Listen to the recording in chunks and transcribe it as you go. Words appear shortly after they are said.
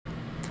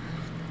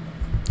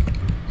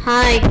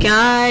Hi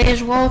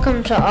guys,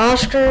 welcome to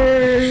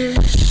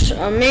Oscar's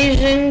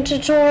amazing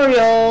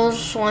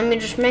tutorials. Let me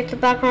just make the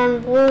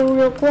background blue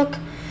real quick.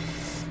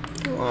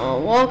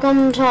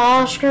 Welcome to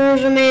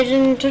Oscar's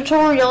amazing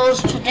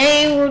tutorials.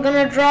 Today we're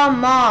gonna draw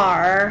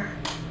Mar.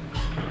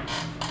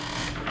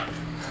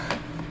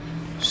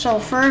 So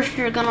first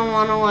you're gonna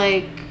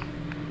wanna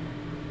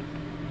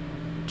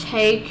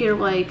take your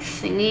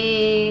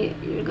thingy.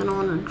 You're gonna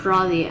wanna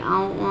draw the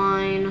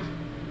outline.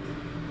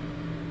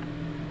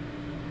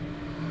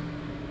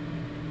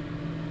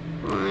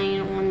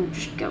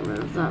 Just get rid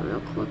of that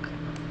real quick.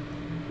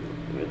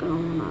 You're gonna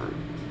wanna,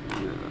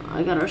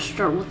 I gotta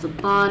start with the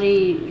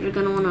body. You're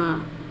gonna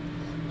wanna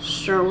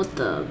start with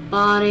the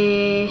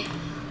body.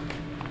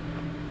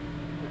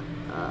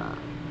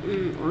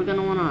 We're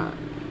gonna wanna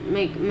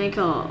make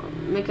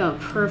a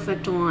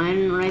perfect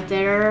line right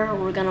there.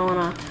 We're gonna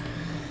wanna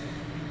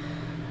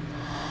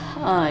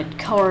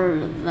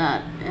color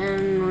that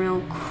in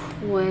real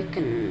quick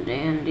and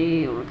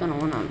dandy. We're gonna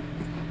wanna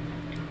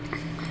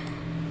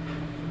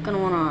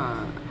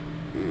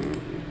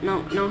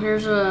no,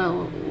 here's a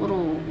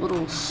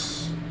little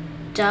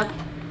step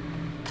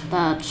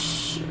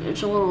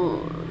it's a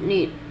little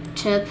neat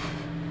tip.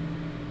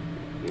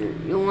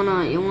 You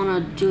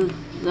wanna do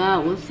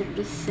that with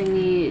the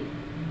thingy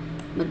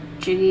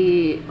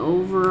majiggy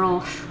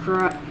overall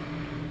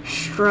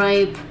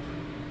stripe,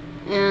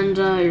 and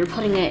you're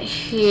putting it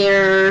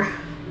here.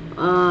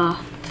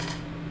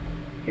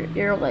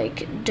 You're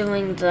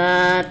doing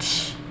that.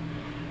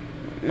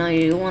 Now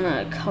you want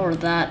to color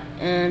that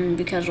in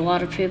because a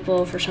lot of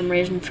people for some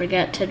reason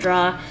forget to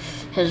draw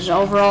his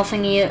overall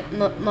thingy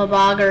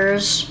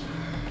maboggers.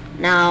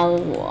 Now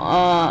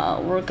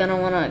we're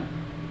gonna want to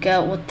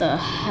get with the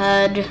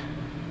head.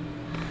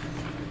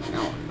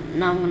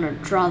 Now I'm gonna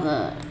draw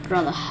the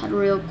head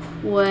real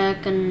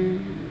quick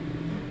and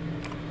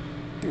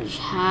his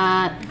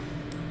hat.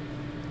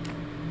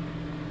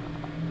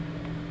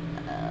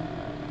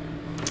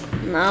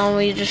 Now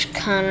we just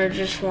kind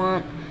of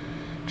want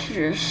to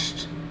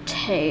just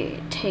take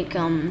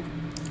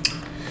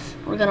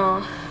we're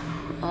gonna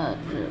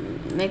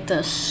make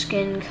the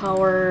skin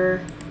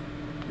color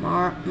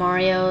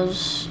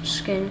Mario's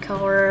skin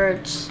color.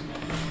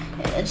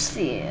 It's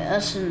the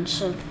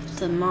essence of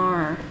the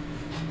Mar.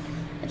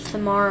 It's the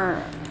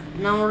Mar.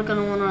 Now we're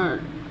gonna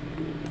wanna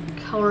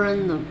color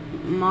in the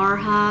Mar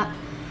hat,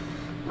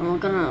 and we're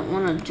gonna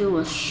wanna do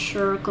a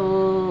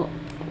circle.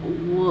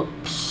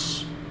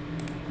 Whoops!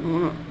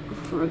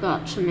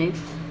 Forgot to make.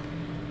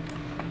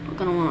 We're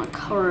gonna want to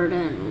color it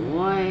in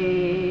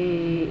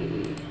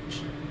white.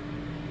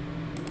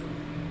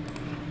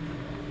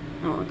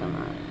 Now we're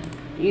gonna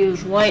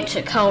use white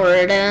to color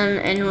it in,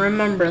 and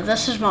remember,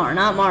 this is Mar,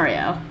 not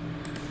Mario.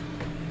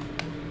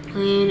 I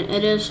mean,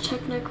 it is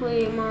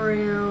technically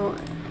Mario.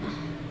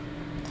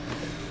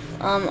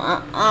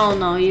 I don't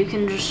know. You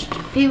can just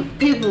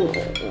people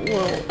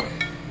will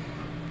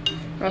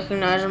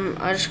recognize him.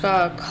 I just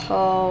got a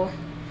call.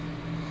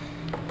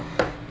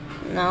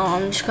 Now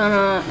I'm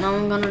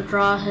gonna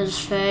draw his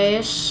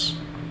face.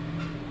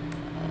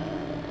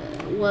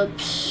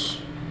 Whoops.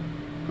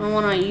 I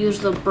wanna use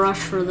the brush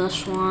for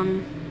this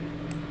one.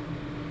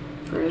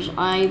 For his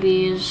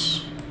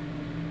eyebees.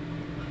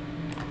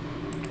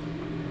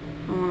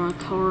 I wanna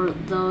color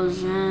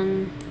those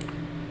in.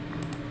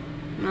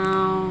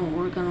 Now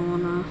we're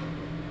gonna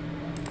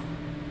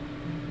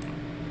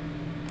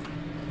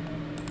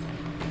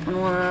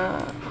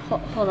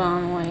hold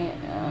on, wait.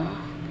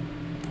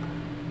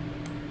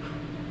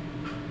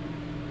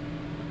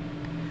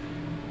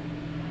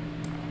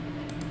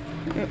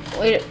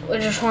 We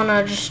just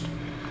wanna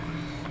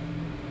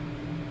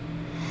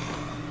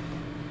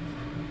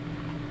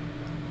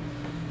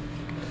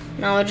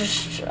now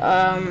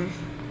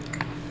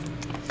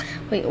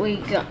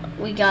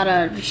we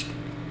gotta just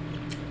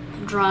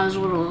draw his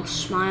little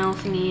smile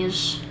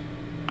thingies.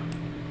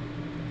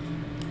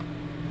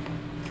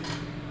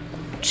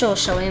 So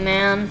silly,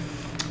 man.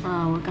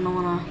 We're gonna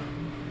wanna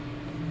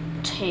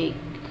take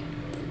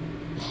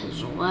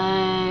his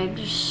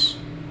legs.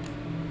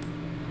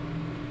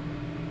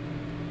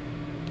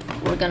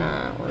 We're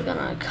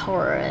gonna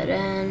color it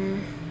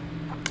in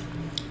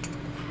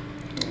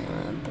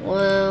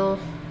blue.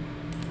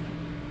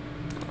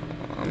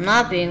 I'm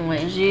not being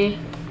lazy.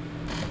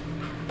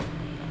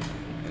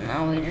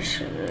 Now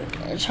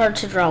it's hard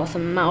to draw with a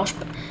mouse,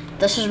 but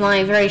this is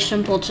my very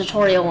simple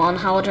tutorial on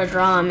how to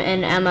draw him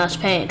in MS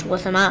Paint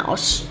with a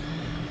mouse.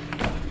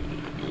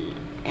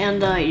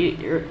 And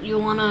you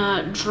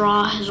wanna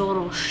draw his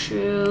little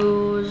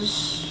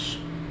shoes.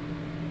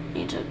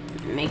 Need to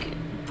make it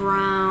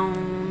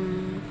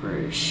brown for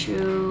his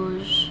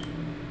shoes.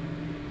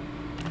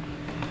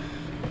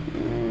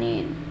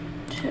 Need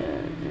to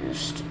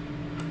just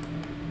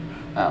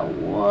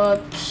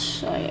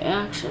whoops, I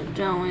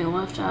accidentally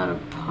left out a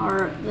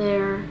part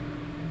there.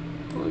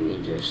 Let me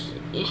just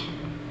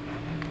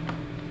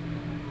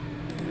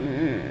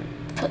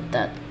put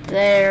that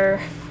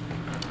there.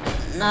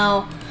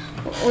 Now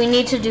we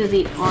need to do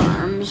the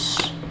arms,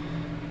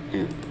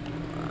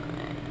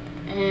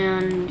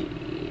 and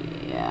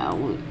yeah,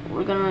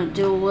 we're gonna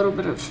do a little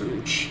bit of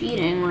some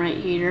cheating right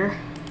here.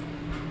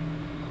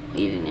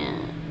 Leaving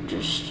it,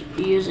 just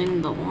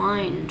using the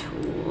line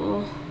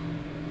tool.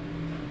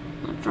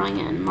 I'm not drawing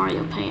it in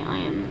Mario Paint, I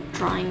am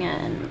drawing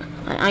it in,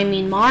 I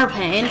mean Mar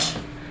Paint.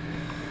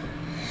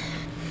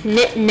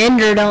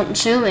 Ninder, don't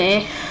sue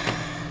me.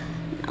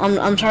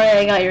 I'm sorry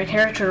I got your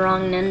character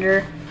wrong,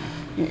 Ninder.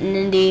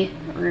 Nindy,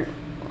 or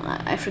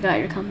I forgot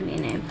your company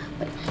name,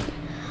 but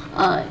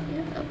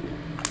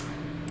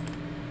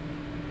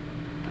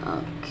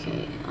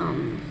okay,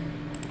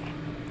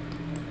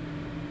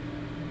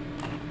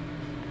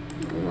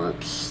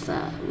 whoops,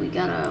 we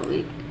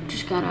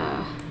just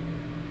gotta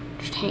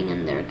hang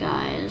in there,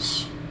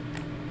 guys.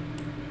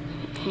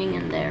 Hang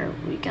in there.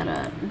 We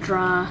gotta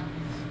gotta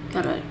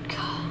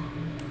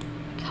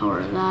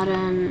color that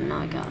in. Now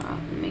I gotta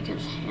make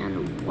his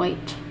hand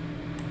white.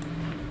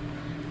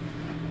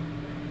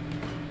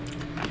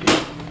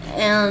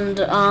 And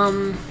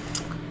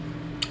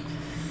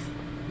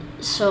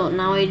so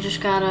now we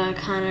just gotta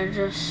kind of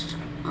just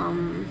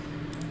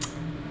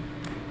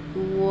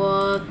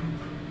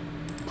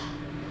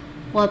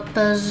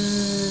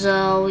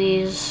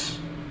whoopazalies,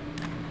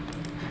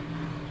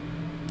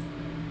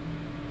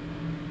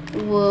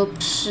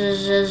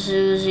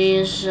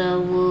 whoopsazoozies,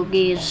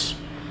 woogies.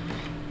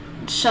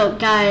 So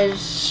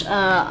guys,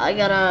 I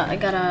got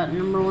a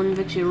 #1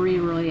 victory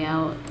really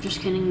out.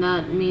 Just kidding,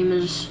 that meme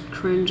is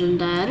cringe and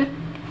dead.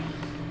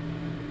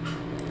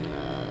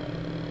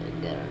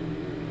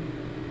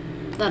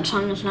 That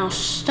song is now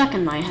stuck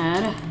in my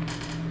head.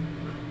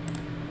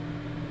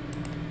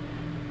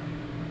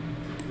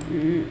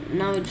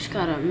 Now we just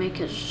gotta make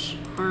his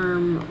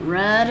arm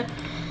red.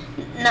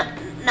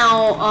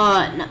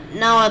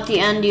 Now at the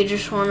end you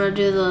just want to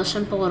do the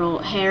simple little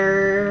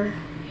hair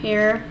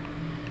here,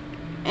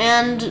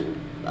 and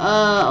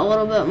a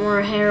little bit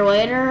more hair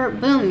later.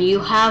 Boom! You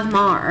have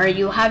Mar.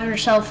 You have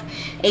yourself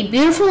a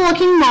beautiful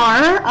looking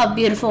Mar, a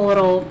beautiful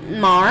little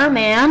Mar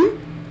man,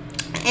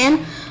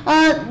 and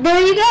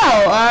there you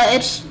go.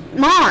 It's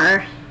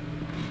Mar.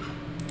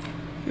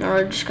 Now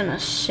we're just gonna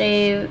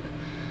save.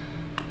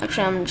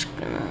 Actually, I'm just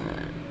gonna